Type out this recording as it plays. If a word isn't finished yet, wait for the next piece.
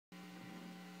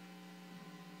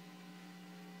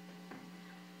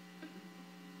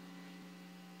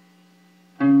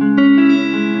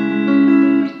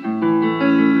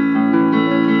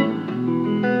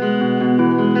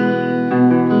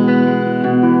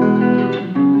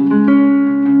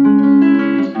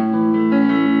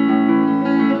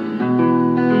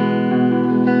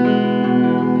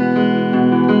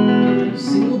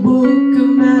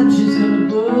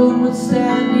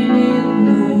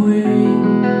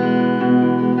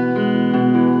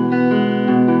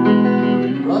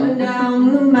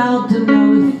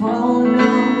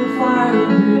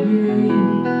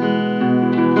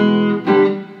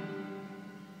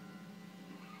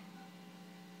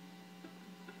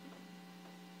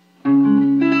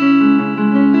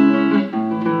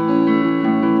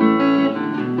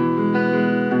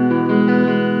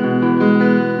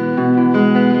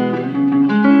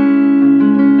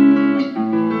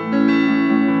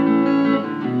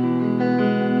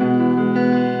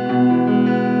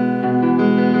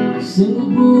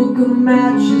book of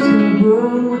matches gonna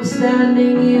burn what's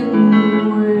standing in the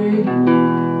way.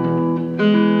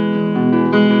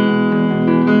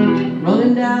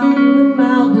 Running down the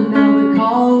mountain, now they're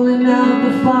calling out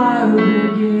the fire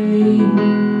brigade.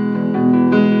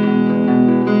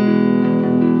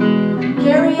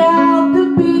 Carry out the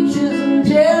beaches and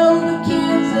tell the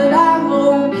kids that I'm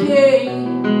okay.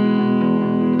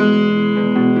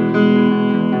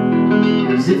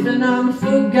 As if and I'm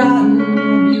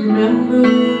forgotten, be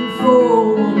remembered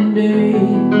for one day.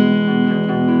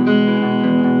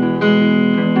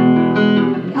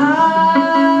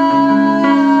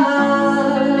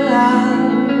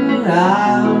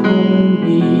 I won't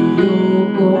be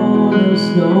your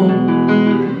cornerstone.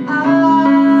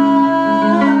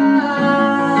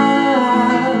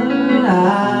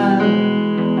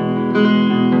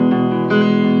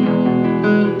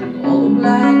 All the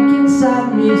black inside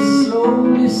me is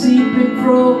slowly seeping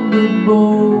from the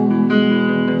bone,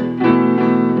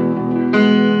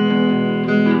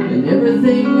 and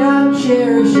everything I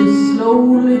cherish is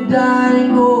slowly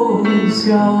dying or it's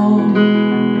gone.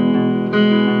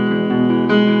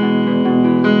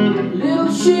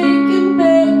 Little shaking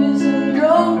babies and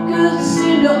drunkards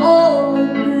seem to all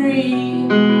agree.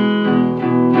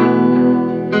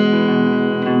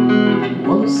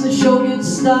 Once the show gets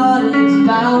started, it's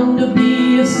bound to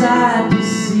be a sight to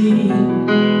see.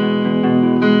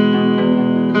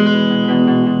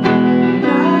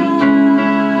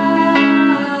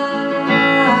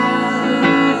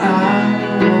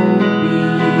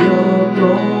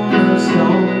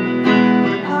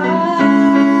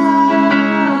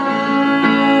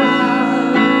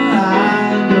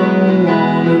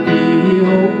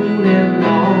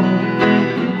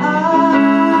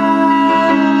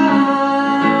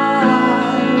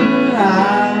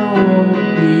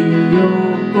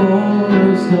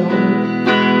 Cornerstone.